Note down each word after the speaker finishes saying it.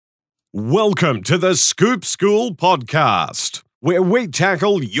Welcome to the Scoop School podcast, where we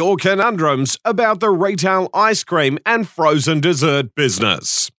tackle your conundrums about the retail ice cream and frozen dessert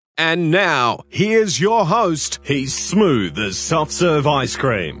business. And now, here's your host. He's smooth as soft serve ice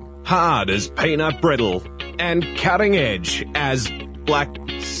cream, hard as peanut brittle, and cutting edge as black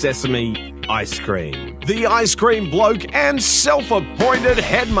sesame ice cream. The ice cream bloke and self-appointed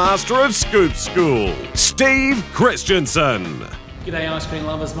headmaster of Scoop School, Steve Christensen. G'day ice cream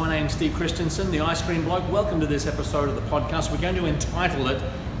lovers, my name's Steve Christensen, the ice cream bloke. Welcome to this episode of the podcast. We're going to entitle it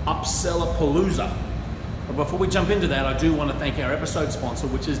Upsell-a-Palooza. But before we jump into that, I do want to thank our episode sponsor,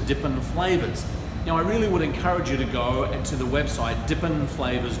 which is Dippin' Flavors. Now I really would encourage you to go to the website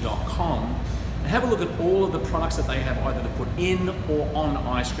dippinflavors.com and have a look at all of the products that they have either to put in or on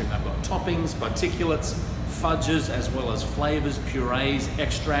ice cream. They've got toppings, particulates, fudges, as well as flavors, purees,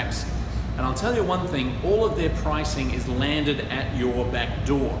 extracts. And I'll tell you one thing, all of their pricing is landed at your back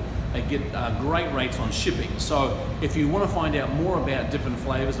door. They get great rates on shipping. So if you want to find out more about Dippin'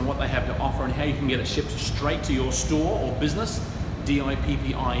 Flavors and what they have to offer and how you can get it shipped straight to your store or business,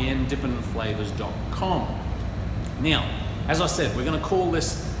 DIPPIN, dippinflavors.com. Now, as I said, we're going to call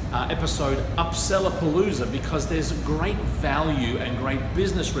this episode Upsell-a-Palooza because there's great value and great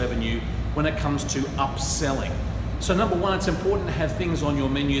business revenue when it comes to upselling. So number one, it's important to have things on your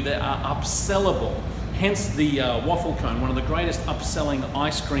menu that are upsellable. Hence the waffle cone, one of the greatest upselling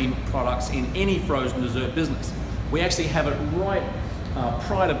ice cream products in any frozen dessert business. We actually have it right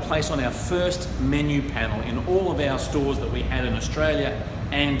pride of place on our first menu panel in all of our stores that we had in Australia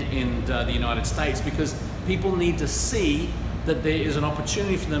and in the United States, because people need to see that there is an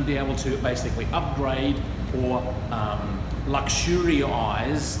opportunity for them to be able to basically upgrade or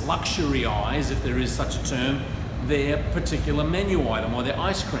luxurize, if there is such a term, their particular menu item or their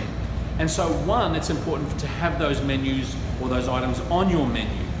ice cream. And so one, it's important to have those menus or those items on your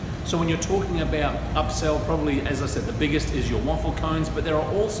menu. So when you're talking about upsell, probably, as I said, the biggest is your waffle cones, but there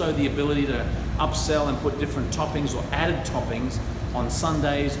are also the ability to upsell and put different toppings or added toppings on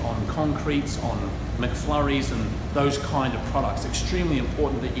sundaes, on concretes, on McFlurries, and those kind of products. Extremely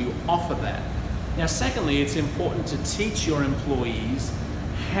important that you offer that. Now, secondly, it's important to teach your employees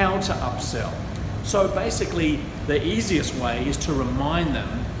how to upsell. So basically, the easiest way is to remind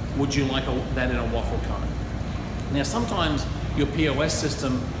them, would you like that in a waffle cone? Now, sometimes your POS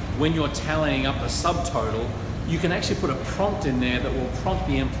system, when you're tallying up the subtotal, you can actually put a prompt in there that will prompt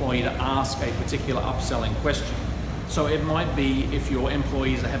the employee to ask a particular upselling question. So it might be, if your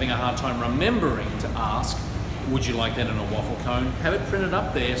employees are having a hard time remembering to ask, would you like that in a waffle cone? Have it printed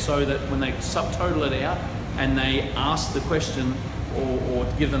up there so that when they subtotal it out and they ask the question or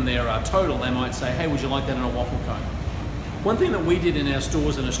give them their total, they might say, hey, would you like that in a waffle cone? One thing that we did in our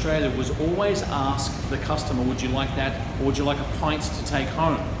stores in Australia was always ask the customer, would you like that, or would you like a pint to take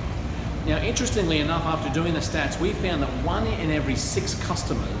home? Now, interestingly enough, after doing the stats, we found that 1 in every 6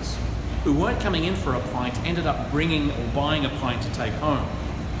 customers who weren't coming in for a pint ended up bringing or buying a pint to take home.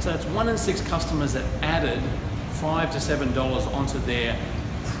 So that's 1 in 6 customers that added $5 to $7 onto their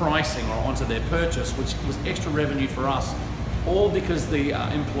pricing or onto their purchase, which was extra revenue for us, all because the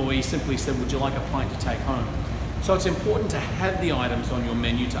employee simply said, would you like a pint to take home? So it's important to have the items on your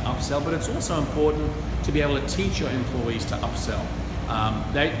menu to upsell, but it's also important to be able to teach your employees to upsell.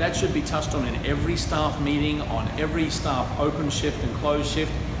 That should be touched on in every staff meeting, on every staff open shift and close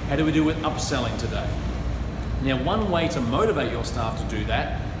shift. How do we do with upselling today? Now, one way to motivate your staff to do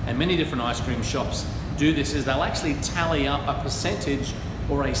that, and many different ice cream shops do this, is they'll actually tally up a percentage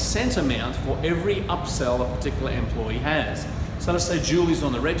or a cent amount for every upsell a particular employee has. So let's say Julie's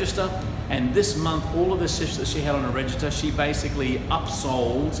on the register, and this month, all of the shifts that she had on the register, she basically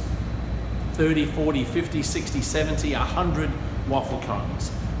upsold 30, 40, 50, 60, 70, 100 waffle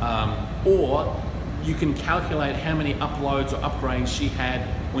cones. Or you can calculate how many uploads or upgrades she had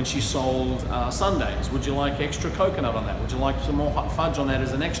when she sold sundaes. Would you like extra coconut on that? Would you like some more hot fudge on that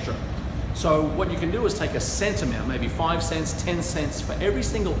as an extra? So what you can do is take a cent amount, maybe 5 cents, 10 cents for every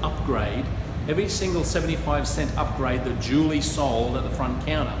single upgrade, every single 75-cent upgrade that Julie sold at the front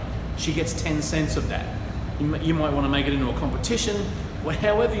counter. She gets 10 cents of that. You might want to make it into a competition, or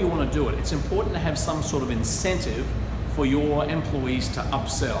however you want to do it. It's important to have some sort of incentive for your employees to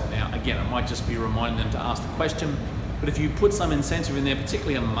upsell. Now, again, it might just be reminding them to ask the question, but if you put some incentive in there,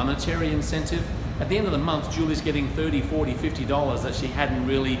 particularly a monetary incentive, at the end of the month, Julie's getting $30, $40, $50 that she hadn't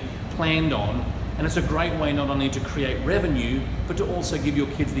really planned on, and it's a great way not only to create revenue, but to also give your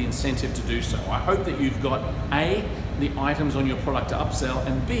kids the incentive to do so. I hope that you've got A, the items on your product to upsell,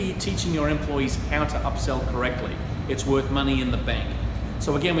 and B, teaching your employees how to upsell correctly. It's worth money in the bank.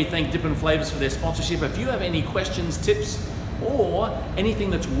 So again, we thank Dippin' Flavors for their sponsorship. If you have any questions, tips, or anything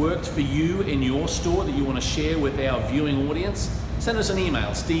that's worked for you in your store that you want to share with our viewing audience, send us an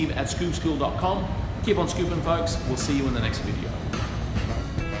email, steve@scoopschool.com. Keep on scooping, folks. We'll see you in the next video.